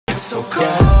It's so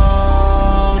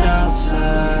cold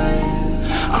outside,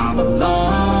 I'm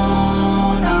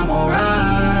alone, I'm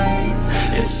alright.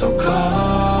 It's so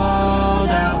cold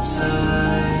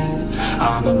outside,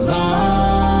 I'm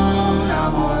alone,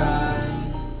 I'm alright.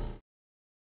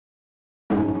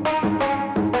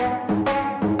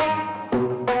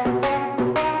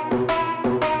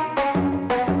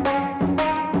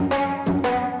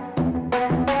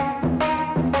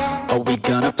 Are we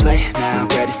gonna play now?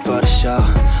 Ready for the show?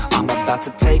 I'm about to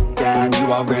take down,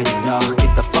 you already know.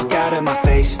 Get the fuck out of my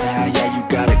face now, yeah, you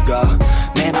gotta go.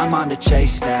 Man, I'm on the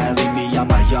chase now, leave me on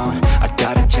my own. I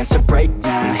got a chance to break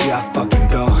now, here I fucking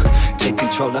go. Take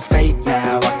control of fate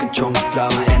now, I control my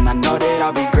flow. And I know that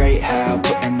I'll be great, how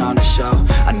putting on a show.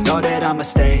 I know that I'ma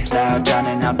stay loud,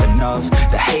 drowning out the noise.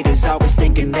 The haters always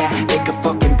thinking that they could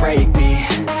fucking break me.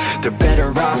 They're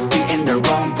better off eating their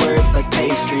own words like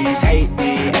pastries. Hate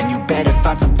me, and you better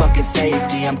find some fucking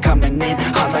safety. I'm coming in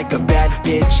hot like a bad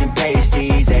bitch in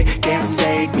pasties. They can't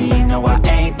save me, no I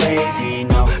ain't lazy,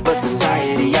 no. But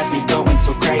society has me going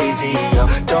so crazy, yo.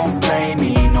 Don't blame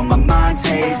me, no my mind's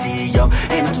hazy, yo.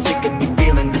 And I'm sick of me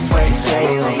feeling this way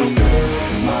daily. I'll always live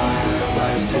my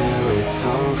life till it's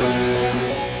over,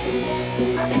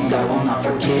 and I will not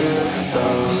forgive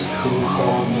those who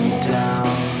hold me down.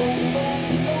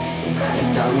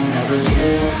 And I will never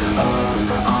give up,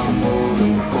 I'm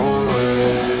moving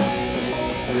forward.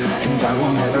 And I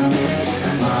will never miss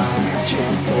my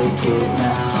chance, take it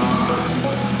now.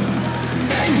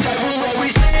 And I will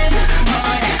always live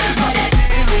my life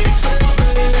till it's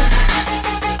over,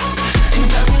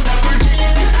 and I will never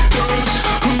give those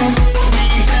who hold me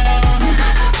down.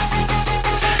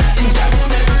 And I will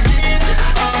never give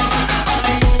up,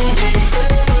 I'm moving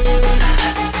forward.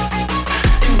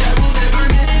 And I will never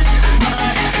miss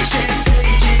my chance,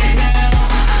 take it now.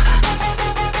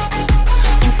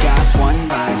 You got one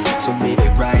life, so live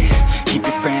it right. Keep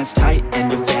your friends tight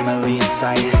and your family in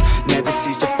sight. Never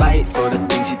cease to fight for the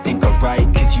things you think are right,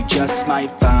 cause you just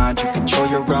might find you control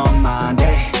your own mind,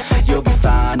 eh? You'll be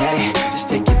fine, eh? Just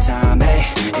take your time, eh?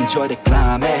 Enjoy the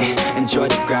climb, eh? Enjoy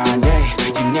the grind, eh?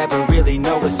 You never really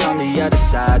know what's on the other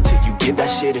side till you give that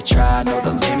shit a try. Know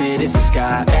the limit is the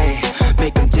sky, eh?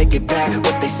 Make them take it back,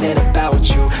 what they said about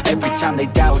you. Every time they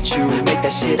doubt you, make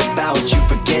that shit about you.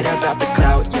 Forget about the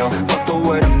clout, yo. Fuck the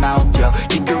word of mouth, yo.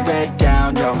 Keep your head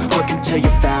down, yo. Work until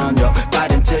you're found, yo.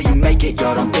 Fight until you make it,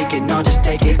 yo. Don't think it, no, just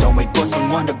take it. Don't wait for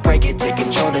someone to break it. Take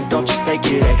control and don't just take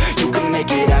it, eh? You can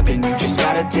make it happen, you just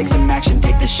gotta take some action.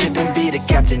 Take the ship and be the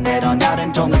captain. Head on out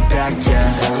and don't look back,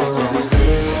 yeah. I will always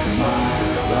live my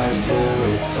life till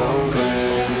it's over,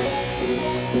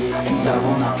 and I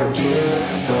will not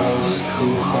forgive those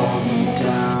who hold me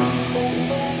down.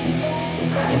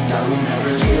 And I will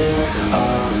never give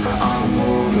up, I'm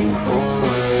moving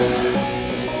forward.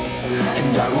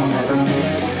 And I will never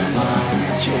miss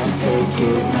my chance, take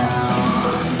it now.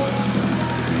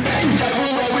 And I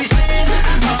will always live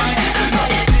my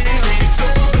life till it's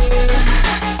over,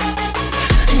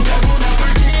 and I will never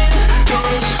give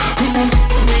those who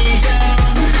hold me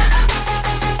down.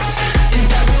 And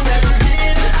I will never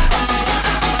give up,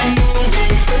 I'm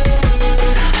moving forward.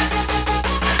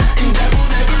 And I will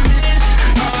never miss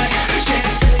my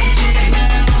chance, take it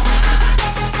now.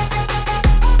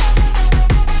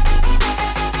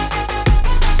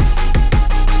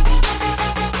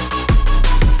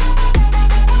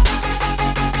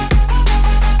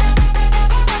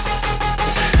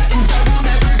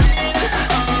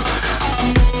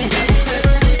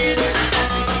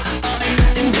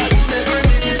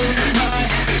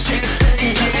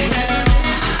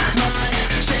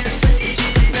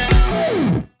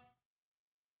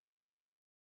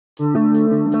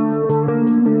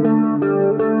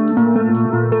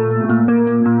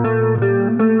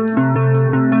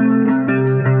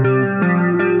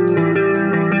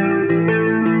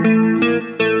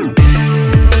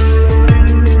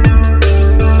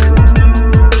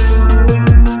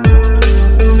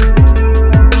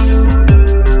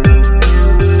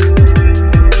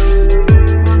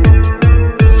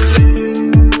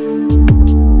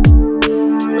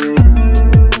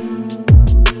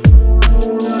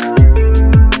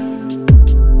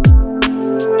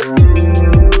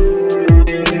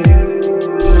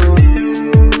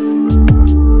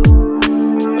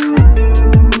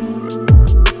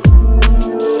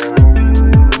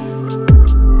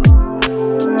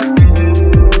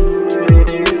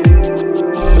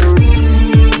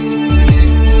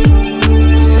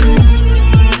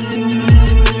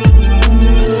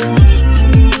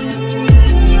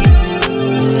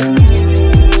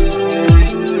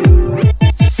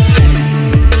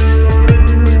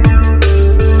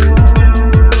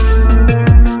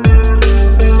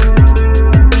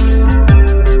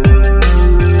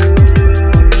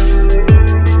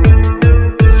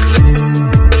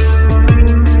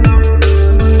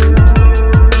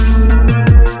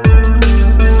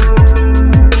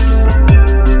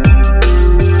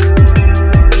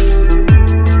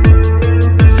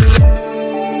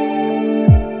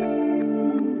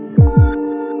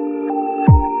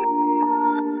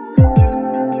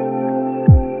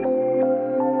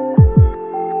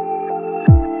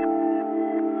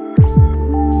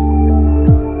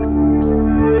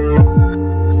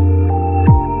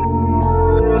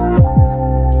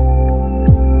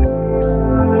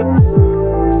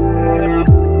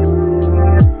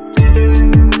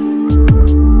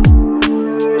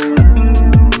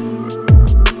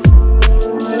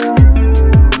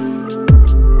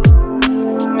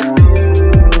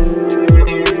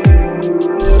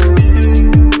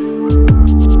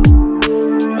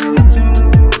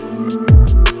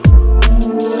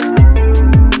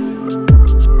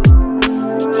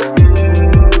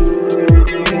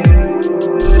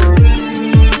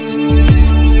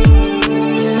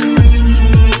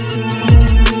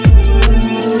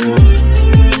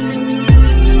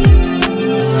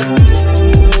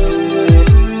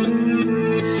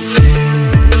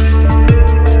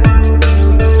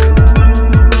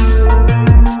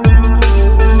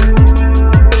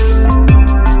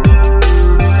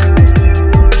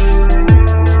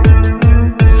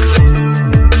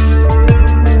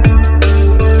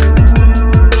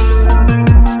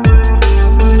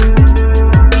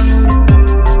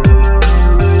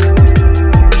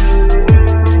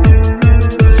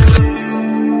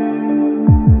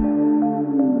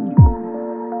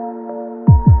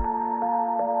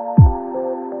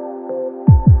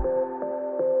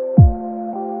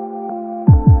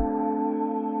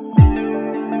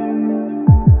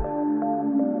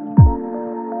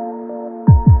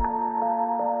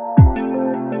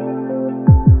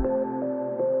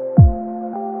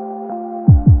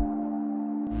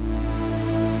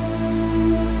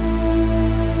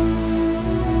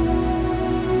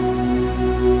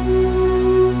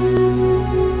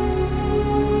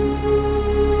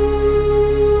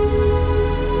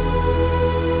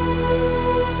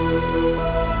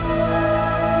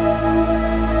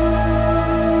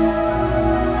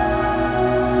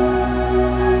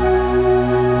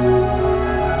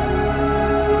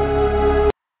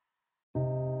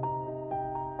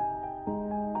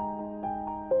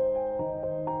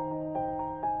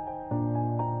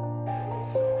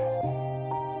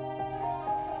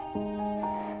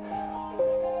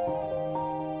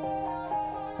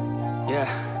 Yeah.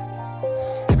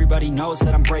 Everybody knows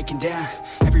that I'm breaking down.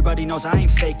 Everybody knows I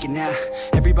ain't faking now.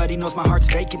 Everybody knows my heart's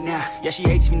vacant now. Yeah, she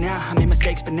hates me now, I made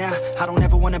mistakes, but now I don't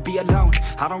ever wanna be alone.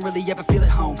 I don't really ever feel at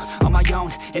home. On my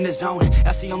own, in the zone,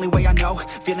 that's the only way I know.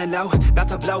 Feeling low, about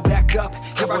to blow back up.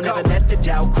 I won't ever let the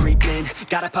doubt creep in.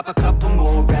 Gotta pop a couple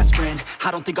more aspirin.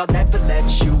 I don't think I'll ever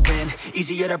let you in.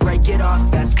 Easier to break it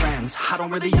off best friends. I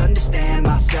don't really understand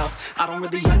myself. I don't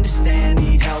really understand,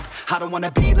 need help. I don't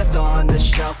wanna be left on the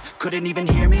shelf. Couldn't even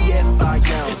hear me if I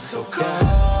yelled. It's so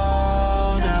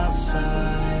cold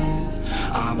outside,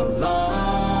 I'm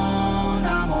alone,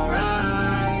 I'm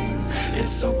alright.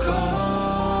 It's so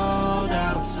cold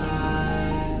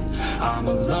outside, I'm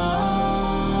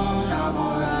alone, I'm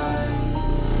alright.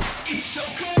 It's so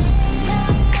cold.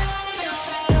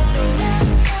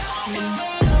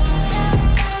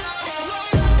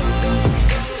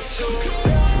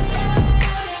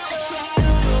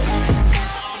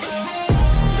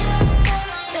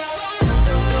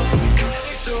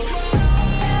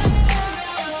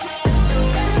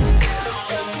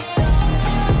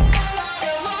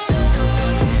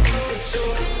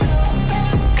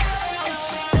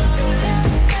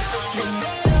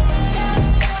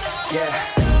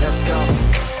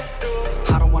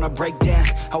 Break down,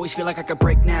 always feel like I could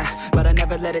break now, but I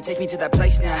never let it take me to that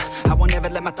place now. I won't ever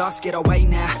let my thoughts get away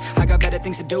now. I got better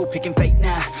things to do, picking fate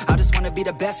now. I just wanna be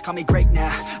the best, call me great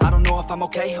now. I don't know if I'm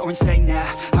okay or insane now.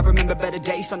 I remember better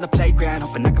days on the playground,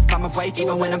 hoping I can find my way.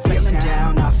 Even when I'm feeling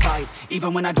down, I fight.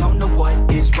 Even when I don't know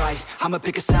what is right, I'ma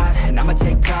pick a side and I'ma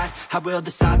take pride. I will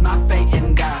decide my fate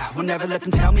and I will never let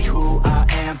them tell me who I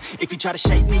am. If you try to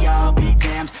shape me, I'll be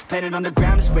damned. Planet on the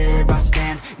ground is where I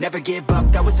stand. Never give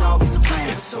up, that was always the plan.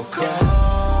 It's so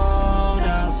cold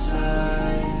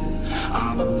outside,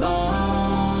 I'm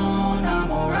alone,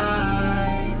 I'm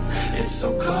alright. It's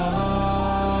so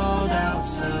cold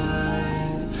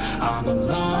outside, I'm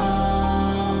alone.